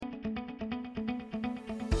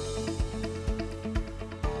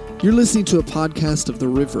You're listening to a podcast of The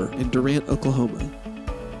River in Durant, Oklahoma.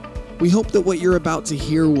 We hope that what you're about to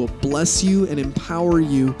hear will bless you and empower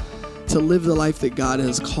you to live the life that God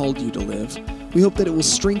has called you to live. We hope that it will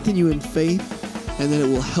strengthen you in faith and that it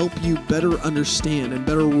will help you better understand and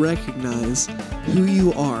better recognize who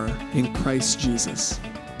you are in Christ Jesus.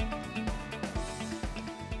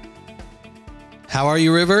 How are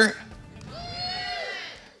you, River?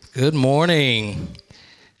 Good morning.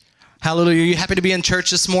 Hallelujah. Are you happy to be in church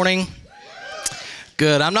this morning?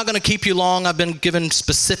 Good. I'm not going to keep you long. I've been given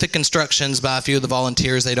specific instructions by a few of the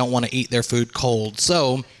volunteers. They don't want to eat their food cold.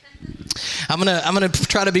 So I'm going to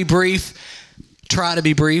try to be brief.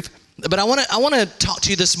 But I want to talk to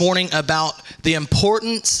you this morning about the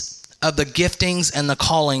importance of the giftings and the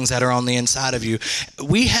callings that are on the inside of you.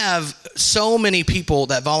 We have so many people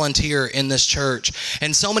that volunteer in this church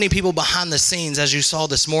and so many people behind the scenes, as you saw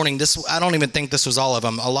this morning. I don't even think this was all of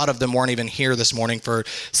them. A lot of them weren't even here this morning for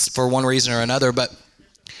one reason or another, but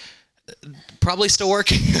probably still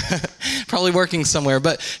working, probably working somewhere.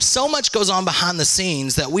 But so much goes on behind the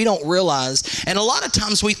scenes that we don't realize. And a lot of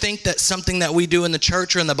times we think that something that we do in the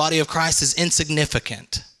church or in the body of Christ is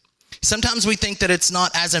insignificant. Sometimes we think that it's not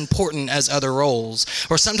as important as other roles.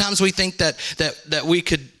 Or sometimes we think that we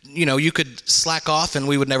could, you could slack off and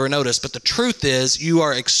we would never notice. But the truth is you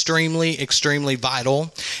are extremely, extremely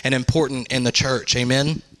vital and important in the church.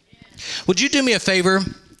 Amen? Would you do me a favor?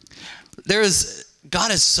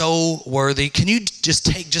 God is so worthy. Can you just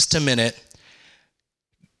take just a minute?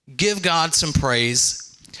 Give God some praise.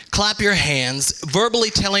 Clap your hands. Verbally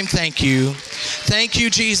tell him thank you. Thank you,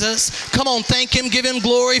 Jesus. Come on, thank him. Give him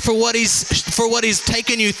glory for what he's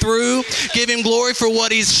taken you through. Give him glory for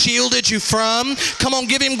what he's shielded you from. Come on,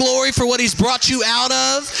 give him glory for what he's brought you out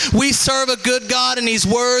of. We serve a good God and he's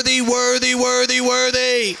worthy, worthy, worthy,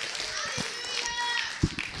 worthy.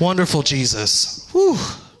 Wonderful Jesus. Whew.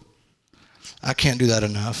 I can't do that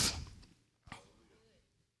enough.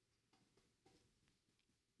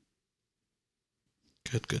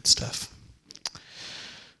 Good stuff.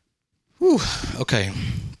 Whew. Okay.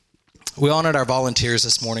 We honored our volunteers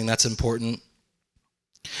this morning. That's important.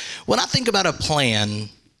 When I think about a plan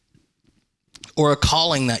or a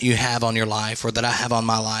calling that you have on your life or that I have on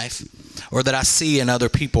my life or that I see in other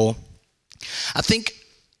people, I think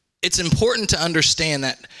it's important to understand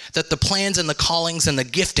that the plans and the callings and the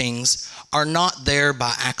giftings are not there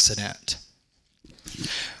by accident.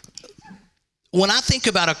 When I think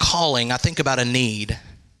about a calling, I think about a need.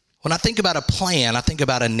 When I think about a plan, I think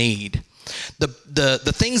about a need.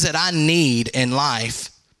 The things that I need in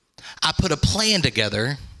life, I put a plan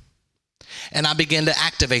together and I begin to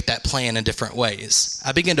activate that plan in different ways.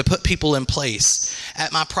 I begin to put people in place.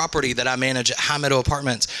 At my property that I manage at High Meadow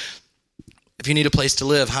Apartments, if you need a place to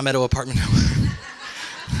live, High Meadow Apartment.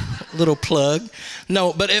 Little plug.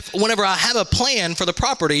 No, but whenever I have a plan for the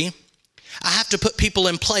property, I have to put people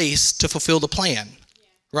in place to fulfill the plan,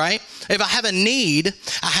 right? If I have a need,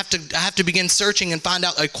 I have to begin searching and find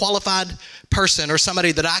out a qualified person or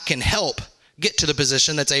somebody that I can help get to the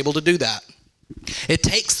position that's able to do that. It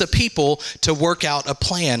takes the people to work out a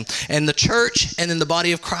plan, and the church and in the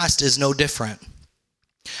body of Christ is no different.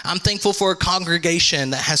 I'm thankful for a congregation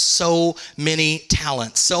that has so many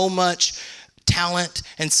talents, so much talent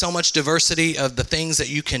and so much diversity of the things that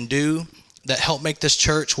you can do that help make this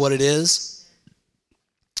church what it is.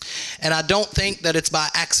 And I don't think that it's by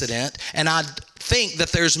accident. And I think that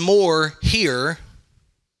there's more here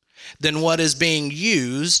than what is being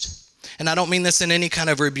used. And I don't mean this in any kind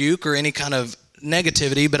of rebuke or any kind of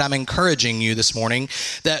negativity, but I'm encouraging you this morning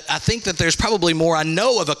that I think that there's probably more. I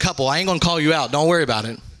know of a couple. I ain't going to call you out. Don't worry about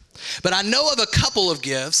it. But I know of a couple of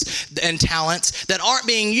gifts and talents that aren't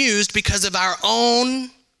being used because of our own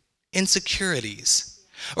insecurities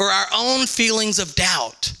or our own feelings of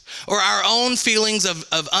doubt or our own feelings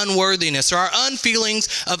of unworthiness or our own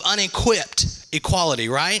feelings of unequipped equality,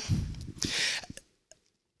 right?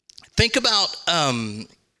 Think about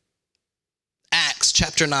Acts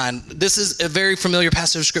chapter 9. This is a very familiar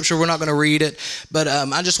passage of scripture. We're not going to read it, but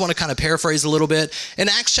I just want to kind of paraphrase a little bit. In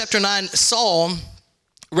Acts chapter 9, Saul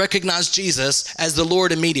recognized Jesus as the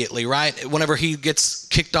Lord immediately, right? Whenever he gets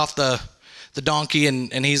kicked off the donkey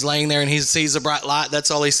and he's laying there and he sees a bright light,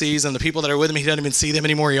 that's all he sees. And the people that are with him, he doesn't even see them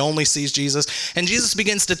anymore. He only sees Jesus. And Jesus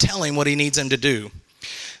begins to tell him what he needs him to do.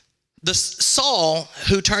 The Saul,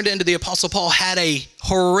 who turned into the Apostle Paul, had a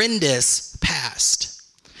horrendous past.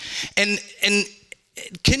 And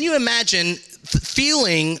can you imagine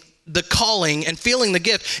feeling the calling and feeling the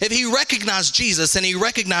gift if he recognized Jesus and he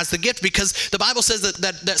recognized the gift? Because the Bible says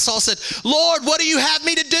that Saul said, "Lord, what do you have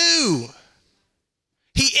me to do?"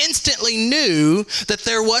 He instantly knew that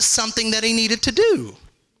there was something that he needed to do.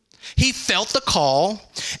 He felt the call.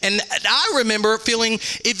 And I remember feeling,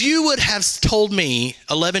 if you would have told me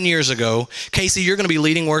 11 years ago, Casey, you're going to be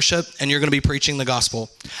leading worship and you're going to be preaching the gospel,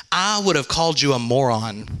 I would have called you a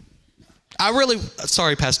moron.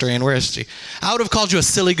 Sorry, Pastor Ann, where is she? I would have called you a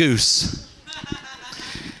silly goose.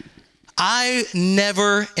 I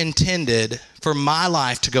never intended for my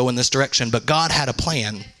life to go in this direction, but God had a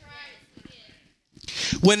plan.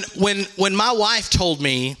 When my wife told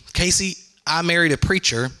me, Casey, I married a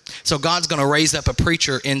preacher, so God's going to raise up a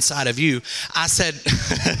preacher inside of you, I said,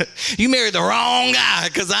 you married the wrong guy,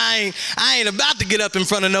 because I ain't about to get up in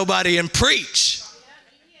front of nobody and preach.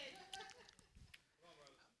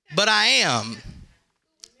 But I am.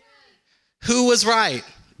 Who was right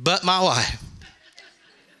but my wife?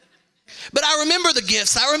 But I remember the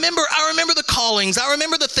gifts. I remember the callings. I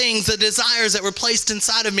remember the things, the desires that were placed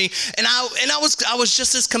inside of me. And I was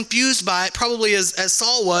just as confused by it, probably as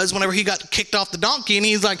Saul was whenever he got kicked off the donkey. And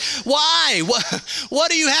he's like, why?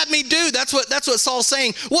 What do you have me do? That's what Saul's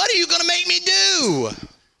saying. What are you going to make me do?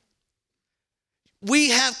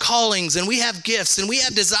 We have callings and we have gifts and we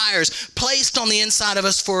have desires placed on the inside of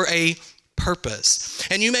us for a purpose.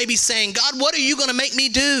 And you may be saying, God, what are you going to make me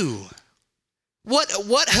do?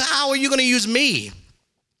 How are you going to use me?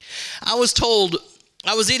 I was told,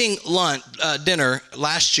 I was eating dinner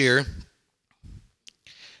last year.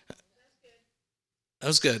 That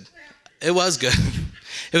was good. It was good.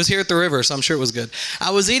 It was here at the river, so I'm sure it was good. I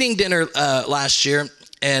was eating dinner last year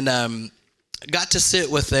and got to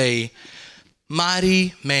sit with a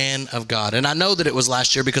mighty man of God. And I know that it was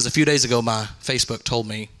last year because a few days ago my Facebook told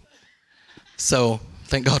me. So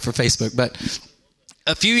thank God for Facebook. But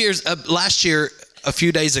last year, a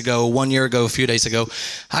few days ago, 1 year ago, a few days ago,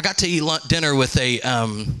 I got to eat dinner with a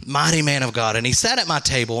mighty man of God. And he sat at my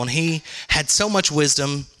table and he had so much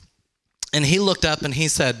wisdom. And he looked up and he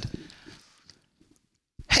said,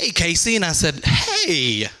 hey, Casey. And I said,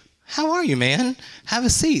 hey, how are you, man? Have a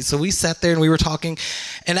seat. So we sat there and we were talking.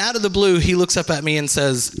 And out of the blue, he looks up at me and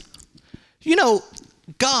says, you know,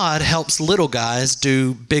 God helps little guys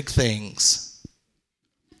do big things.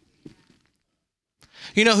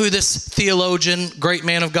 You know who this theologian, great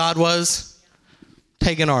man of God was?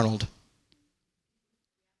 Pagan Arnold.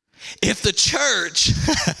 If the church,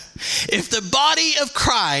 if the body of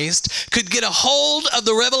Christ could get a hold of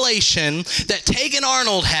the revelation that Pagan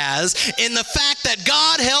Arnold has in the fact that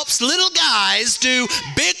God helps little guys do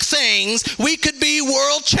big things, we could be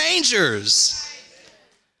world changers.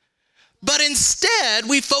 But instead,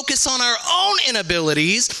 we focus on our own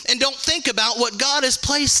inabilities and don't think about what God has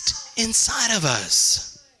placed inside of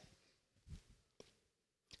us.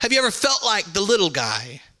 Have you ever felt like the little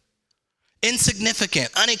guy? Insignificant,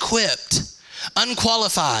 unequipped,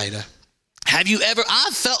 unqualified.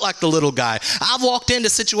 I've felt like the little guy. I've walked into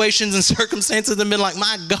situations and circumstances and been like,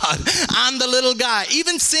 my God, I'm the little guy.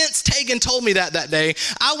 Even since Tegan told me that day,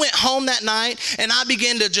 I went home that night and I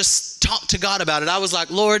began to just talk to God about it. I was like,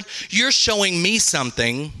 Lord, you're showing me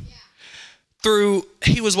something through,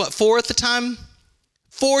 he was 4 at the time?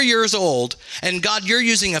 4 years old. And God, you're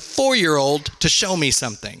using a 4-year-old to show me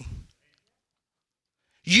something.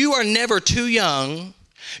 You are never too young.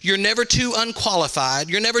 You're never too unqualified.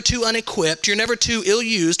 You're never too unequipped. You're never too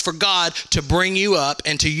ill-used for God to bring you up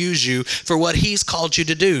and to use you for what he's called you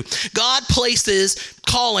to do. God places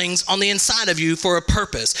callings on the inside of you for a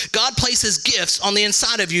purpose. God places gifts on the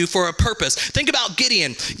inside of you for a purpose. Think about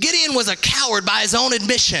Gideon. Gideon was a coward by his own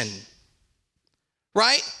admission,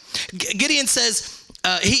 right? Gideon says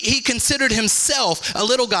he considered himself a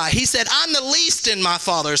little guy. He said, I'm the least in my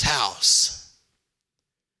father's house.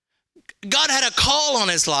 God had a call on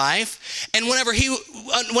his life, and whenever he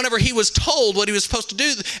was told what he was supposed to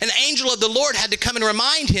do, an angel of the Lord had to come and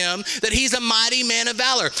remind him that he's a mighty man of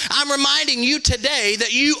valor. I'm reminding you today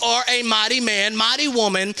that you are a mighty man, mighty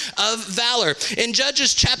woman of valor. In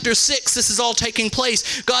Judges chapter 6, this is all taking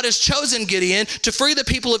place. God has chosen Gideon to free the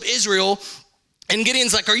people of Israel, and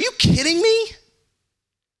Gideon's like, are you kidding me?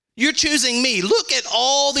 You're choosing me. Look at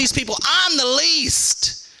all these people. I'm the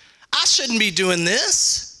least. I shouldn't be doing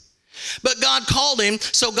this. But God called him,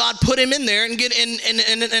 so God put him in there, and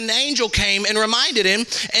an angel came and reminded him.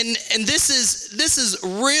 And this is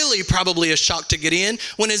really probably a shock to Gideon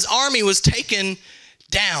when his army was taken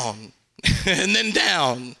down and then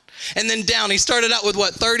down and then down. He started out with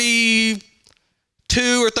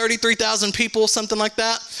 32 or 33,000 people, something like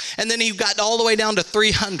that. And then he got all the way down to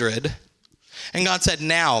 300. And God said,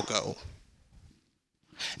 now go.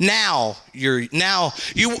 Now you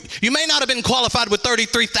may not have been qualified with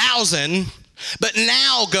 33,000, but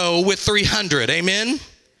now go with 300. Amen.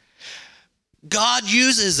 God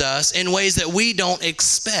uses us in ways that we don't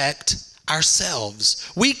expect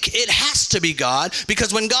ourselves. It has to be God,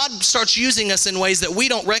 because when God starts using us in ways that we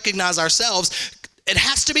don't recognize ourselves, it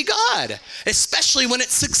has to be God, especially when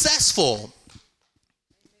it's successful.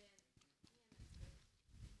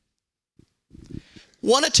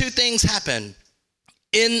 One of two things happen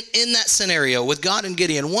in that scenario with God and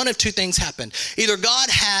Gideon. One of two things happened. Either God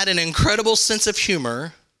had an incredible sense of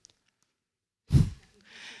humor,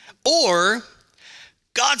 or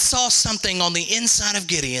God saw something on the inside of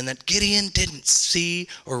Gideon that Gideon didn't see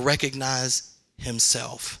or recognize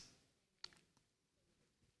himself.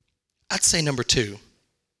 I'd say number two.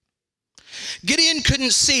 Gideon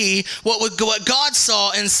couldn't see what God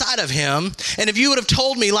saw inside of him. And if you would have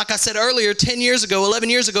told me, like I said earlier, 10 years ago, 11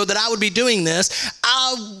 years ago, that I would be doing this,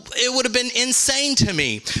 it would have been insane to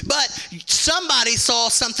me. But somebody saw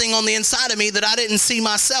something on the inside of me that I didn't see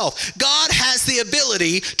myself. God has the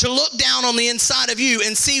ability to look down on the inside of you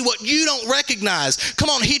and see what you don't recognize. Come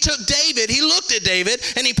on, he took David, he looked at David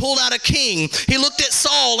and he pulled out a king. He looked at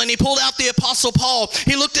Saul and he pulled out the Apostle Paul.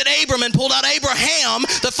 He looked at Abram and pulled out Abraham,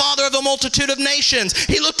 the father of a multitude of nations.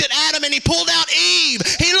 He looked at Adam and he pulled out Eve.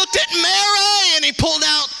 He looked at Mary and he pulled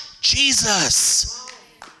out Jesus.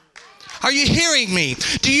 Are you hearing me?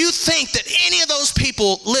 Do you think that any of those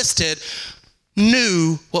people listed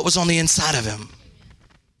knew what was on the inside of him?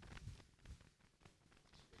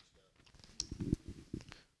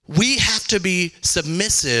 We have to be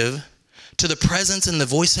submissive to the presence and the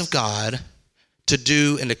voice of God to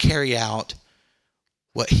do and to carry out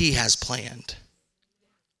what he has planned.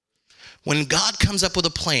 When God comes up with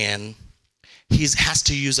a plan, he has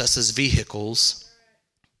to use us as vehicles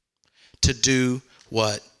to do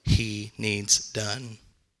what he needs done.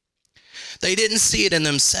 They didn't see it in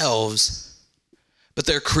themselves, but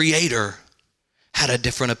their creator had a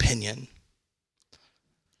different opinion.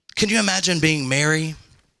 Can you imagine being Mary?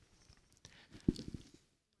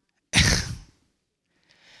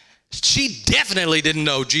 She definitely didn't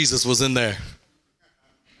know Jesus was in there.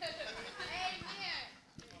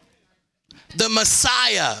 The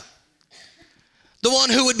Messiah, the one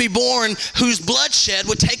who would be born, whose bloodshed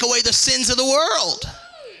would take away the sins of the world.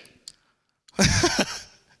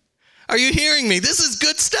 Are you hearing me? This is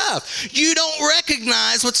good stuff. You don't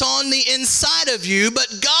recognize what's on the inside of you,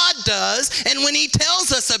 but God does. And when he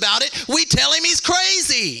tells us about it, we tell him he's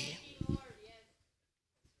crazy.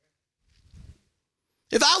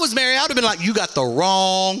 If I was Mary, I would have been like, you got the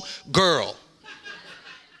wrong girl.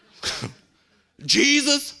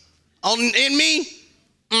 Jesus in me?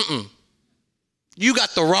 You got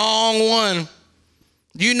the wrong one.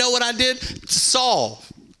 You know what I did? Saul.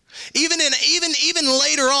 Even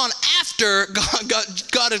later on, after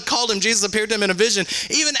God had called him, Jesus appeared to him in a vision.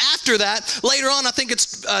 Even after that, later on, I think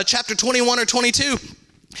it's chapter 21 or 22,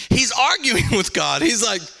 he's arguing with God. He's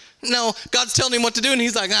like, no, God's telling him what to do, and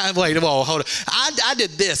he's like, wait, whoa, hold on. I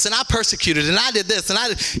did this, and I persecuted, and I did this, and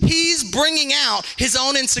he's bringing out his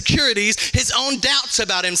own insecurities, his own doubts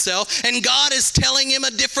about himself, and God is telling him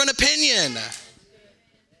a different opinion.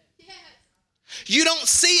 You don't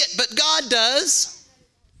see it, but God does.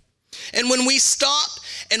 And when we stop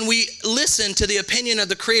and we listen to the opinion of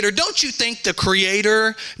the Creator, don't you think the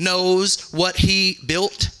Creator knows what he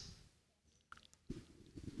built?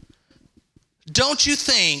 Don't you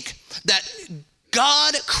think that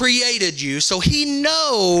God created you so he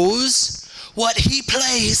knows what he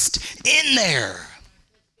placed in there?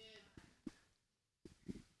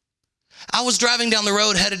 I was driving down the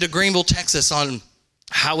road headed to Greenville, Texas on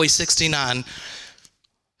Highway 69 a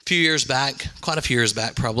few years back, quite a few years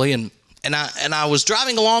back probably, and I was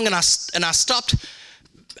driving along and I stopped.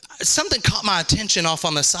 Something caught my attention off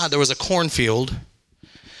on the side. There was a cornfield,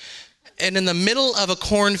 and in the middle of a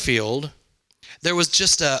cornfield, there was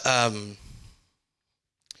just the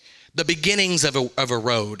beginnings of a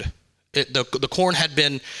road. The corn had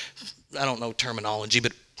been, I don't know terminology,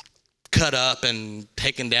 but cut up and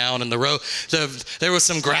taken down, and the road, there was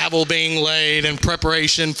some gravel being laid in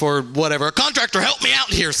preparation for whatever. A contractor, help me out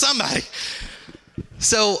here, somebody.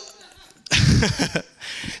 So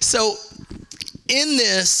in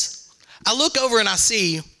this, I look over and I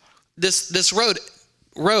see this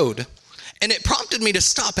road. And it prompted me to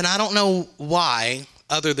stop, and I don't know why,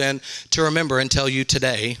 other than to remember and tell you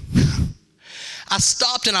today. I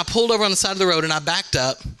stopped and I pulled over on the side of the road and I backed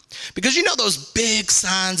up, because you know those big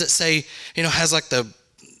signs that say, has like the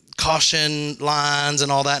caution lines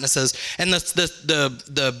and all that, and it says, and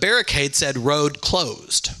the barricade said road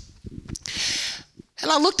closed. And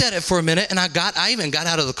I looked at it for a minute, and I even got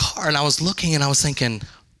out of the car and I was looking and I was thinking,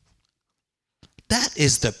 that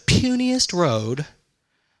is the puniest road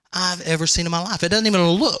I've ever seen in my life. It doesn't even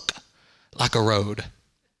look like a road.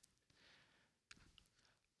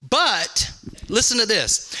 But listen to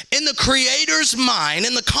this. In the creator's mind,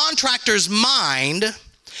 in the contractor's mind,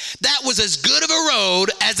 that was as good of a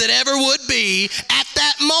road as it ever would be at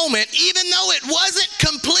that moment, even though it wasn't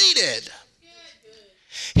completed.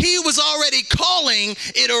 He was already calling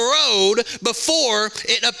it a road before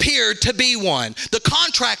it appeared to be one. The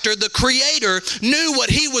contractor, the creator, knew what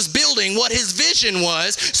he was building, what his vision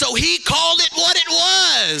was, so he called it what it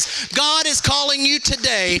was. God is calling you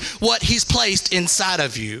today what he's placed inside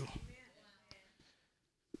of you.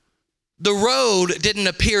 The road didn't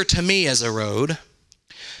appear to me as a road,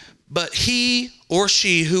 but he or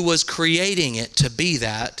she who was creating it to be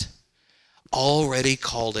that already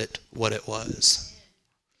called it what it was.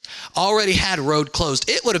 Already had road closed.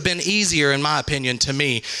 It would have been easier, in my opinion, to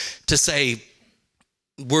me to say,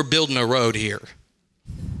 we're building a road here.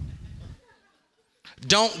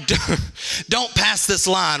 Don't pass this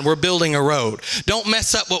line. We're building a road. Don't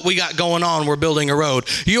mess up what we got going on. We're building a road.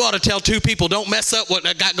 You ought to tell two people, don't mess up what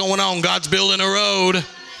I got going on. God's building a road.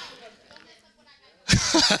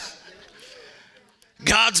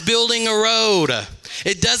 God's building a road.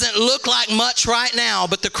 It doesn't look like much right now,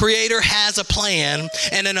 but the Creator has a plan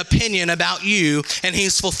and an opinion about you, and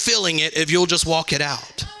he's fulfilling it if you'll just walk it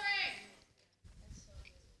out.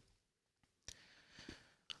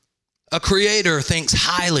 A creator thinks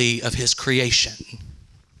highly of his creation.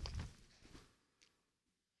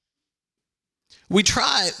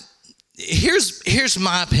 Here's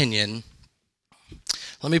my opinion.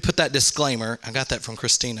 Let me put that disclaimer. I got that from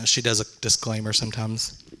Christina. She does a disclaimer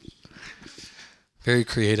sometimes. Very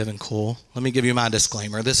creative and cool. Let me give you my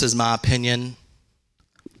disclaimer. This is my opinion.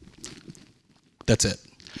 That's it.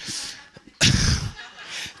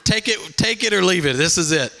 Take it or leave it. This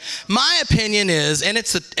is it. My opinion is, and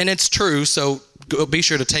it's true, so be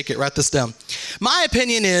sure to take it, write this down. My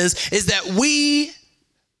opinion is that we,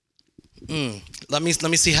 let me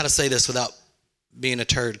see how to say this without being a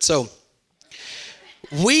turd. So,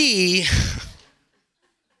 we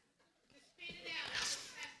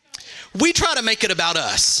try to make it about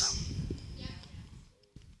us.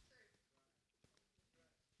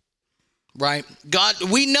 Right? God,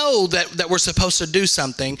 we know that we're supposed to do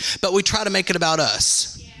something, but we try to make it about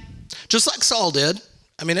us. Just like Saul did.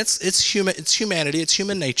 I mean, it's humanity, it's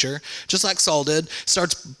human nature. Just like Saul did,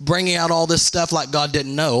 starts bringing out all this stuff like God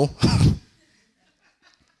didn't know.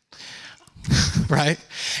 Right?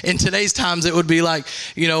 In today's times, it would be like,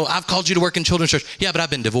 I've called you to work in children's church. Yeah, but I've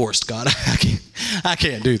been divorced, God. I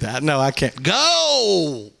can't do that. No, I can't.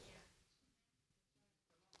 Go!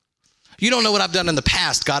 You don't know what I've done in the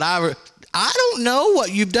past, God. I don't know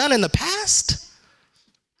what you've done in the past.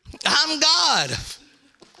 I'm God.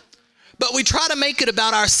 But we try to make it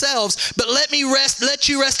about ourselves. But let you rest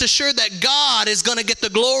assured that God is going to get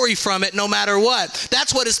the glory from it no matter what.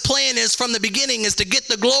 That's what his plan is from the beginning, is to get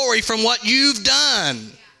the glory from what you've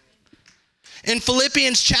done. In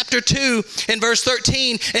Philippians chapter 2 and verse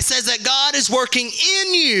 13, it says that God is working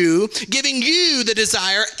in you, giving you the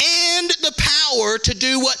desire and the power to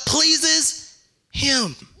do what pleases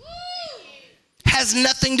him. Has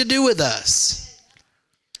nothing to do with us.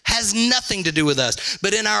 Has nothing to do with us.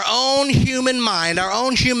 But in our own human mind, our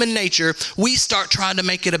own human nature, we start trying to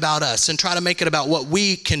make it about us and try to make it about what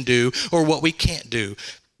we can do or what we can't do,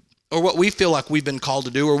 or what we feel like we've been called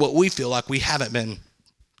to do or what we feel like we haven't been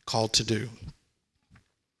called to do.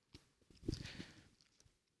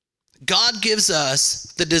 God gives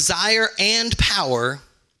us the desire and power,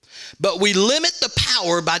 but we limit the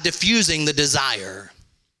power by diffusing the desire.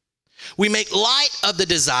 We make light of the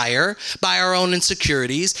desire by our own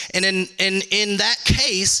insecurities, and in that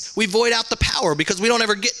case, we void out the power because we don't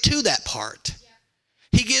ever get to that part.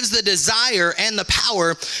 He gives the desire and the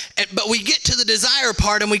power, but we get to the desire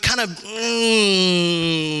part and we kind of,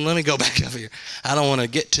 let me go back over here. I don't want to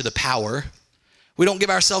get to the power. We don't give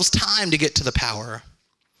ourselves time to get to the power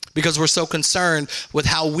because we're so concerned with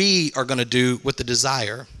how we are going to do with the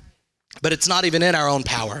desire. But it's not even in our own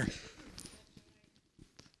power.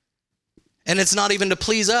 And it's not even to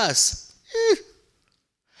please us.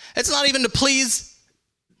 It's not even to please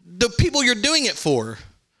the people you're doing it for.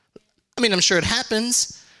 I mean, I'm sure it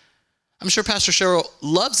happens. I'm sure Pastor Cheryl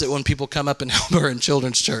loves it when people come up and help her in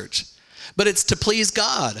children's church. But it's to please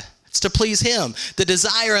God. It's to please him. The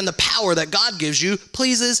desire and the power that God gives you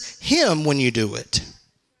pleases him when you do it.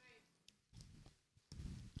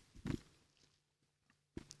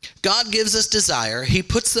 God gives us desire. He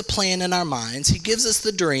puts the plan in our minds. He gives us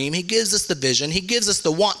the dream. He gives us the vision. He gives us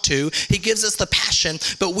the want to. He gives us the passion,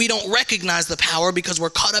 but we don't recognize the power because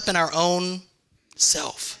we're caught up in our own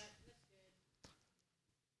self.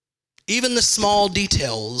 Even the small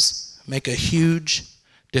details make a huge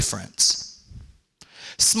difference.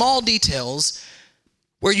 Small details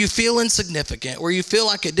where you feel insignificant, where you feel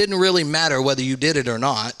like it didn't really matter whether you did it or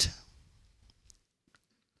not,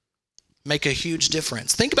 make a huge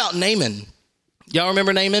difference. Think about Naaman. Y'all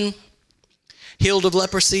remember Naaman? Healed of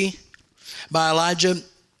leprosy by Elijah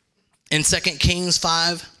in 2 Kings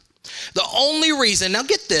 5. The only reason, now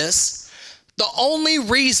get this, the only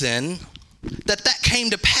reason that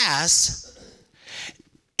came to pass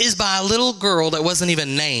is by a little girl that wasn't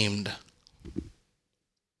even named.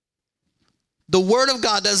 The word of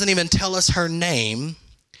God doesn't even tell us her name,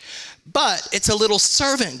 but it's a little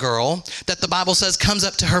servant girl that the Bible says comes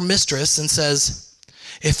up to her mistress and says,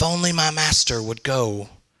 if only my master would go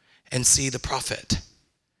and see the prophet,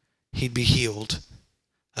 he'd be healed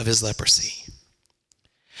of his leprosy.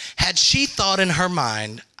 Had she thought in her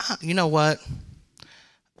mind, you know what?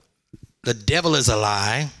 The devil is a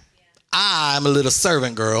lie. I'm a little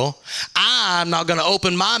servant girl. I'm not going to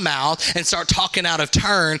open my mouth and start talking out of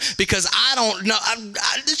turn because I don't know.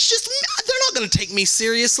 It's just, they're not going to take me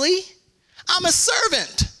seriously. I'm a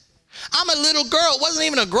servant. I'm a little girl. It wasn't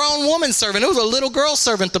even a grown woman servant. It was a little girl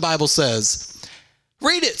servant, the Bible says.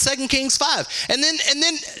 Read it, 2 Kings 5.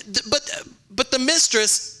 But the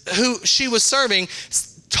mistress who she was serving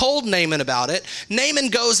told Naaman about it. Naaman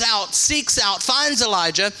goes out, seeks out, finds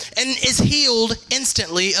Elijah, and is healed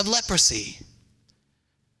instantly of leprosy.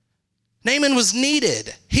 Naaman was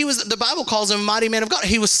needed. The Bible calls him a mighty man of God.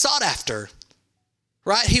 He was sought after,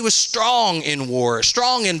 right? He was strong in war,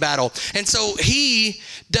 strong in battle. And so if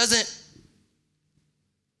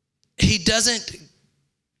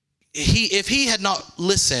he had not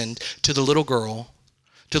listened to the little girl,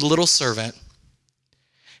 to the little servant,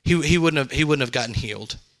 he wouldn't have gotten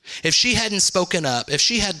healed. If she hadn't spoken up, if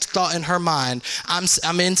she had thought in her mind,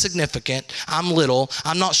 I'm insignificant, I'm little,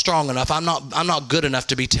 I'm not strong enough, I'm not good enough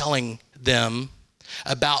to be telling them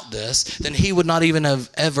about this, then he would not even have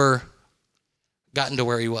ever gotten to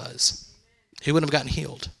where he was. He wouldn't have gotten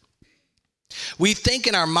healed. We think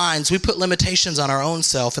in our minds, we put limitations on our own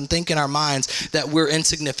self and think in our minds that we're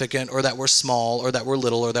insignificant or that we're small or that we're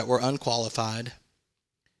little or that we're unqualified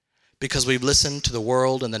because we've listened to the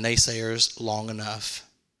world and the naysayers long enough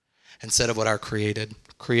instead of what our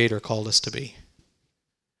Creator called us to be.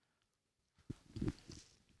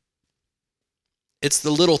 It's the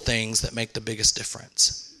little things that make the biggest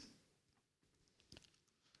difference.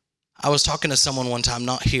 I was talking to someone one time,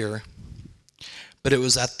 not here, but it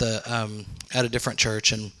was at a different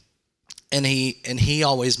church, and he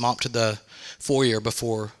always mopped the foyer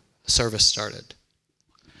before service started.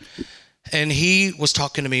 And he was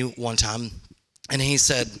talking to me one time, and he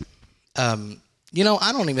said, I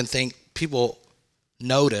don't even think people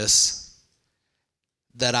notice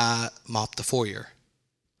that I mop the foyer.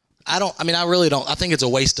 I really don't. I think it's a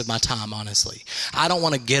waste of my time, honestly. I don't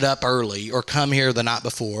want to get up early or come here the night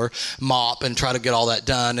before, mop and try to get all that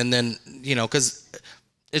done. And then, because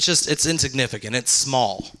it's insignificant. It's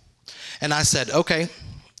small. And I said, okay,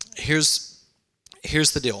 here's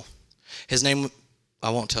the deal. His name,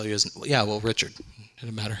 I won't tell you Richard. It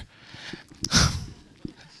doesn't matter.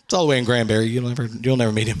 It's all the way in Granbury. You'll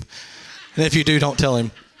never meet him. And if you do, don't tell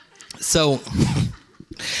him. So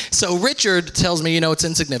Richard tells me, it's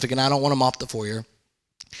insignificant. I don't want to mop the foyer.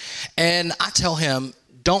 And I tell him,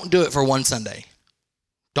 don't do it for one Sunday.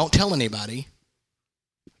 Don't tell anybody.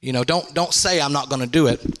 Don't say I'm not going to do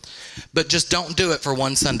it, but just don't do it for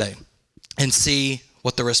one Sunday and see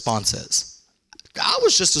what the response is. I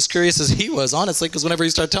was just as curious as he was, honestly, because whenever he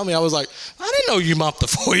started telling me, I was like, I didn't know you mopped the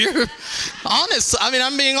foyer.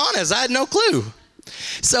 I'm being honest. I had no clue.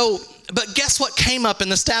 So, but guess what came up in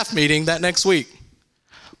the staff meeting that next week?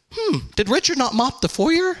 Did Richard not mop the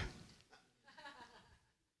foyer?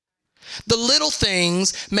 The little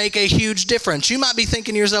things make a huge difference. You might be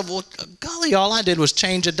thinking to yourself, well, golly, all I did was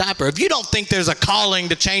change a diaper. If you don't think there's a calling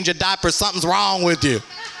to change a diaper, something's wrong with you.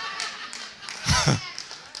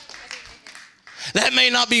 That may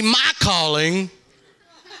not be my calling,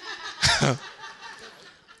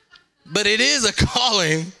 but it is a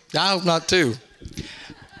calling. I hope not too.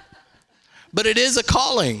 But it is a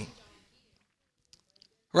calling.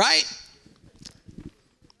 Right?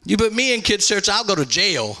 You put me in kids' church, I'll go to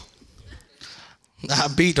jail. I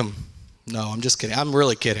beat them. No, I'm just kidding. I'm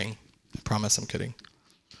really kidding. I promise I'm kidding.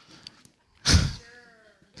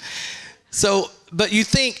 So, but you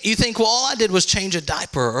think, well, all I did was change a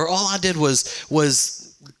diaper, or all I did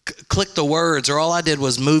was click the words, or all I did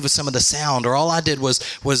was move some of the sound, or all I did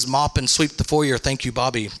was mop and sweep the foyer. Thank you,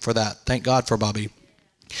 Bobby, for that. Thank God for Bobby.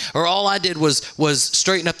 Or all I did was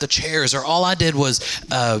straighten up the chairs, or all I did was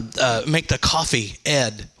make the coffee.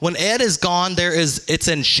 Ed, when Ed is gone, it's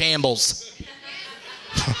in shambles.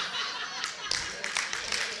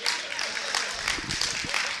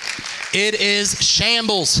 It is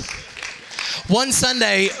shambles. One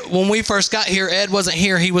Sunday when we first got here, Ed wasn't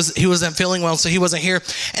here. He wasn't feeling well, so he wasn't here.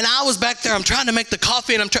 And I was back there. I'm trying to make the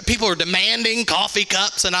coffee, and people are demanding coffee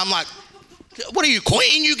cups, and I'm like, "What are you,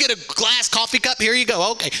 queen? You get a glass coffee cup? Here you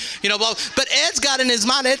go." Okay, But Ed's got in his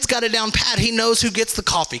mind. Ed's got it down pat. He knows who gets the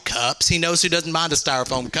coffee cups. He knows who doesn't mind a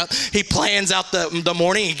styrofoam cup. He plans out the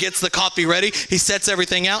morning. He gets the coffee ready. He sets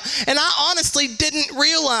everything out. And I honestly didn't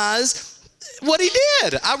realize what he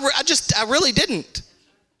did. I really didn't.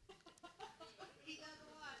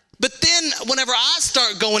 But then whenever I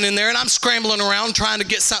start going in there and I'm scrambling around trying to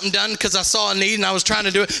get something done because I saw a need and I was trying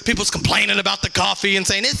to do it, people's complaining about the coffee and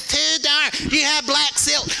saying, "It's too dark. You have black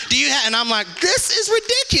silk. Do you have?" And I'm like, this is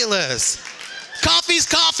ridiculous. Coffee's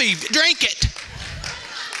coffee. Drink it.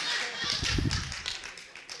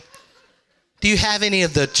 Do you have any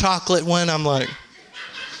of the chocolate one? I'm like,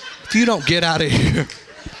 if you don't get out of here,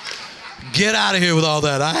 get out of here with all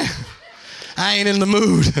that. I ain't in the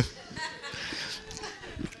mood.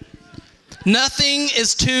 Nothing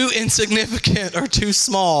is too insignificant or too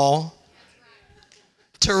small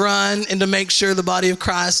to run and to make sure the body of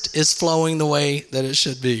Christ is flowing the way that it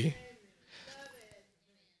should be.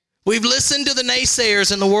 We've listened to the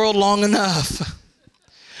naysayers in the world long enough.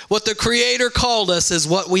 What the Creator called us is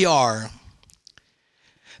what we are.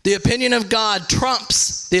 The opinion of God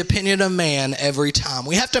trumps the opinion of man every time.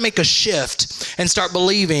 We have to make a shift and start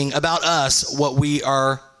believing about us what we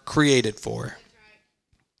are created for.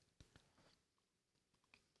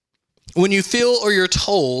 When you feel or you're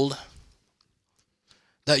told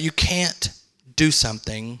that you can't do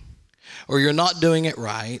something, or you're not doing it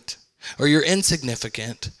right, or you're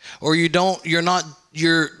insignificant, or you're not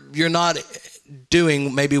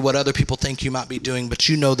doing maybe what other people think you might be doing, but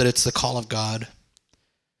you know that it's the call of God,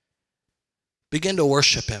 begin to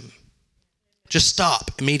worship Him. Just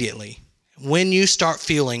stop immediately. When you start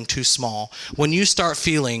feeling too small, when you start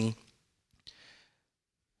feeling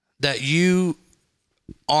that you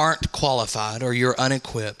aren't qualified, or you're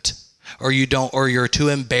unequipped, or you're too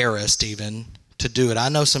embarrassed even to do it. I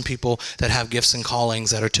know some people that have gifts and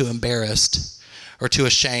callings that are too embarrassed or too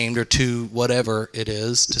ashamed or too whatever it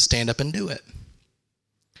is to stand up and do it.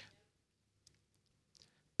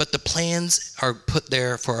 But the plans are put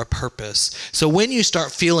there for a purpose. So when you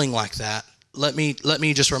start feeling like that, let me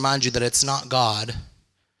just remind you that it's not God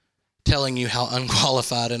telling you how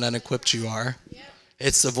unqualified and unequipped you are. Yep.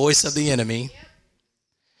 It's the voice of the enemy. Yep.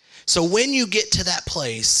 So when you get to that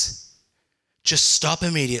place, just stop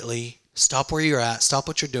immediately, stop where you're at, stop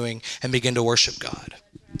what you're doing, and begin to worship God.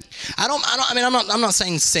 I'm not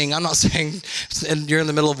saying sing. I'm not saying and you're in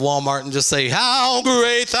the middle of Walmart and just say, "How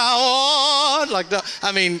great thou art." Like that.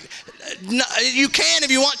 No, you can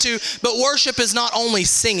if you want to, but worship is not only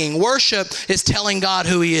singing. Worship is telling God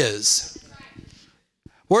who He is.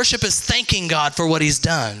 Worship is thanking God for what He's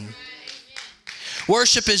done.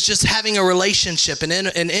 Worship is just having a relationship, an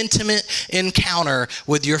intimate encounter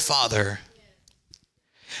with your Father.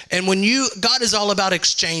 And God is all about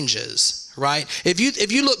exchanges, right? If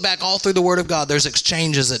you look back all through the Word of God, there's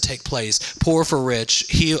exchanges that take place. Poor for rich,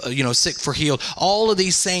 sick for healed. All of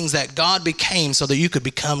these things that God became so that you could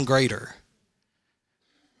become greater.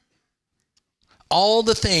 All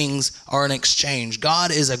the things are an exchange.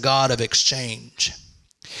 God is a God of exchange.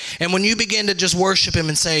 And when you begin to just worship Him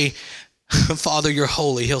and say, "Father, you're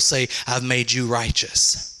holy," He'll say, "I've made you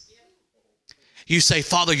righteous." You say,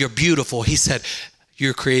 "Father, you're beautiful." He said,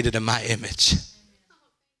 "You're created in my image."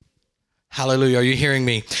 Hallelujah. Are you hearing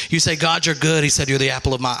me? You say, "God, you're good." He said, "You're the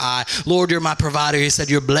apple of my eye." "Lord, you're my provider." He said,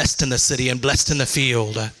 "You're blessed in the city and blessed in the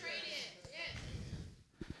field."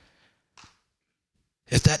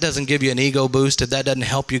 If that doesn't give you an ego boost, if that doesn't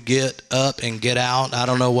help you get up and get out, I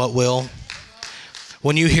don't know what will.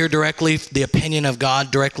 When you hear directly the opinion of God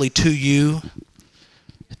directly to you,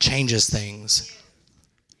 it changes things.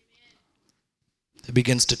 It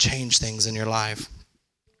begins to change things in your life.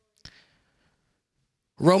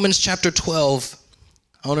 Romans chapter 12,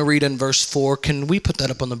 I want to read in verse 4. Can we put that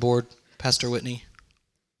up on the board, Pastor Whitney?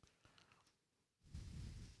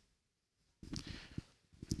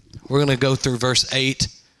 We're going to go through verse 8.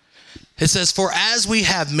 It says, "For as we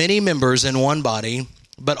have many members in one body,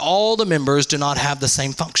 but all the members do not have the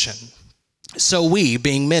same function. So we,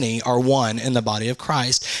 being many, are one in the body of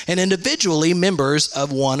Christ, and individually members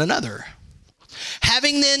of one another.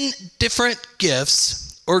 Having then different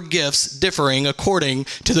gifts, or gifts differing according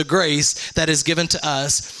to the grace that is given to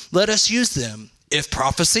us, let us use them. If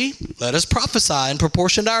prophecy, let us prophesy in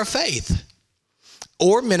proportion to our faith.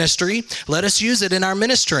 Or ministry, let us use it in our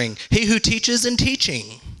ministering. He who teaches in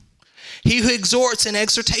teaching. he who exhorts in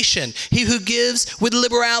exhortation, he who gives with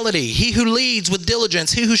liberality, he who leads with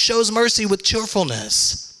diligence, he who shows mercy with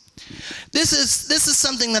cheerfulness. This is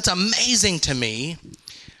something that's amazing to me,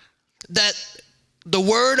 that the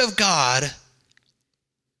Word of God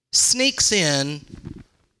sneaks in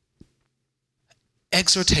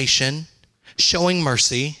exhortation, showing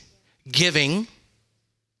mercy, giving.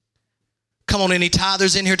 Come on, any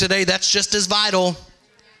tithers in here today? That's just as vital.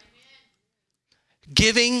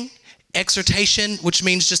 Giving, exhortation, which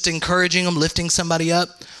means just encouraging them, lifting somebody up.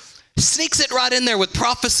 Sneaks it right in there with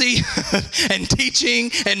prophecy and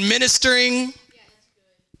teaching and ministering.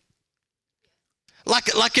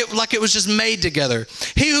 Like it was just made together.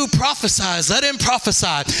 He who prophesies, let him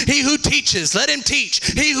prophesy. He who teaches, let him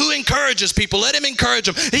teach. He who encourages people, let him encourage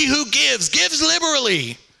them. He who gives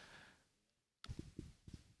liberally.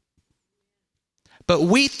 But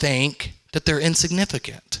we think that they're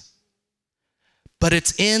insignificant. But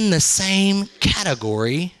it's in the same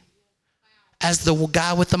category as the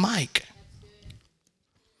guy with the mic.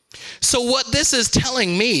 So what this is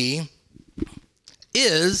telling me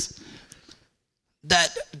is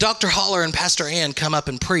that Dr. Holler and Pastor Ann come up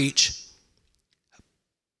and preach.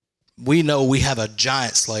 We know we have a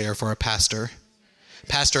giant slayer for a pastor.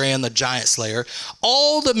 Pastor Ann, the giant slayer.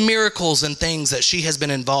 All the miracles and things that she has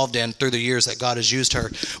been involved in through the years that God has used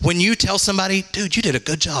her. When you tell somebody, dude, you did a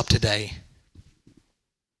good job today,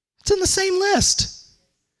 it's in the same list.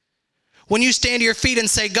 When you stand to your feet and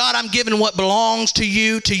say, God, I'm giving what belongs to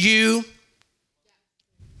you,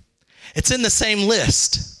 it's in the same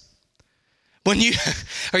list. When you,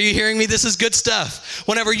 are you hearing me? This is good stuff.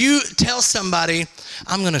 Whenever you tell somebody,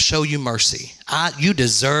 I'm going to show you mercy. You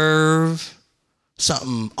deserve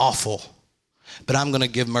something awful, but I'm going to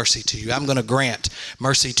give mercy to you. I'm going to grant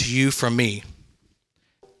mercy to you from me.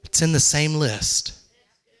 It's in the same list.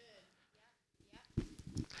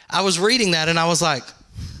 I was reading that and I was like,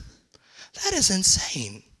 that is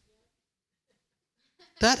insane.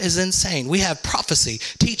 That is insane. We have prophecy,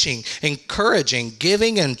 teaching, encouraging,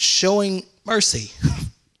 giving, and showing mercy.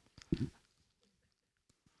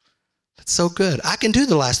 That's so good. I can do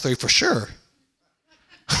the last three for sure.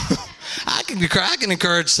 I can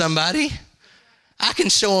encourage somebody. I can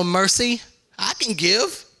show them mercy. I can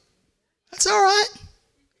give. That's all right.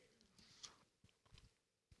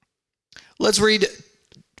 Let's read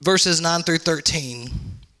verses 9 through 13.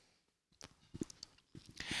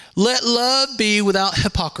 Let love be without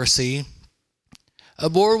hypocrisy.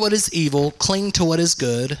 Abhor what is evil. Cling to what is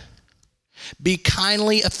good. Be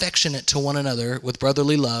kindly affectionate to one another with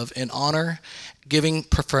brotherly love, in honor, giving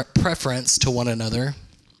preference to one another,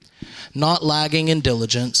 not lagging in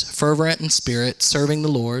diligence, fervent in spirit, serving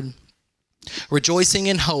the Lord, rejoicing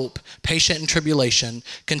in hope, patient in tribulation,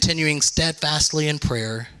 continuing steadfastly in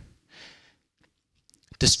prayer,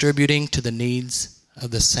 distributing to the needs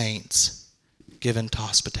of the saints, given to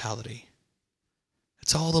hospitality.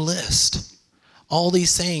 It's all the list. All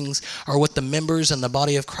these things are what the members in the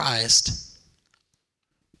body of Christ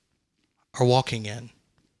are walking in.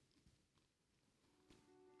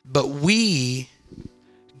 But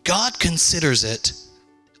God considers it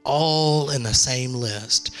all in the same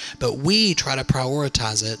list, but we try to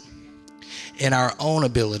prioritize it in our own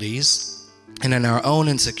abilities and in our own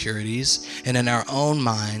insecurities and in our own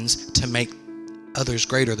minds to make others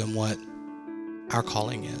greater than what our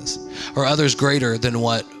calling is, or others greater than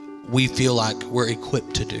what we feel like we're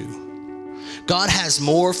equipped to do. God has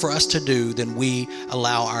more for us to do than we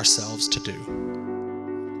allow ourselves to do,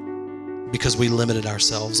 because we limited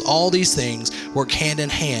ourselves. All these things work hand in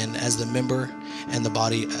hand as the member and the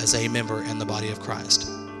body, as a member in the body of Christ.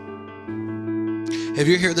 If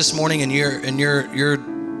you're here this morning and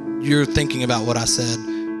you're thinking about what I said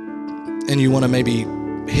and you want to maybe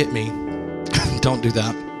hit me, don't do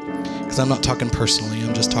that, because I'm not talking personally.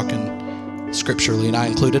 I'm just talking scripturally, and I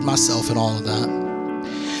included myself in all of that.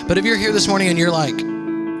 But if you're here this morning and you're like,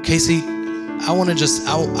 Casey,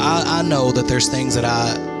 I know that there's things that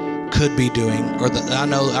I could be doing, or that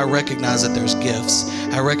I recognize that there's gifts.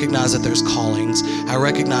 I recognize that there's callings. I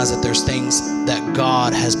recognize that there's things that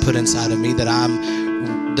God has put inside of me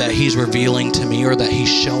that He's revealing to me, or that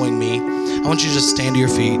He's showing me. I want you to just stand to your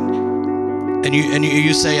feet. And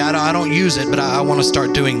you say, I don't use it, but I want to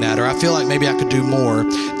start doing that. Or I feel like maybe I could do more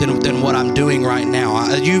than what I'm doing right now.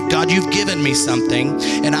 God, you've given me something,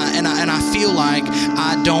 and I feel like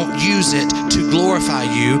I don't use it to glorify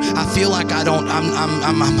you. I feel like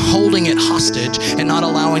I'm holding it hostage and not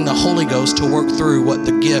allowing the Holy Ghost to work through what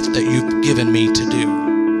the gift that you've given me to do.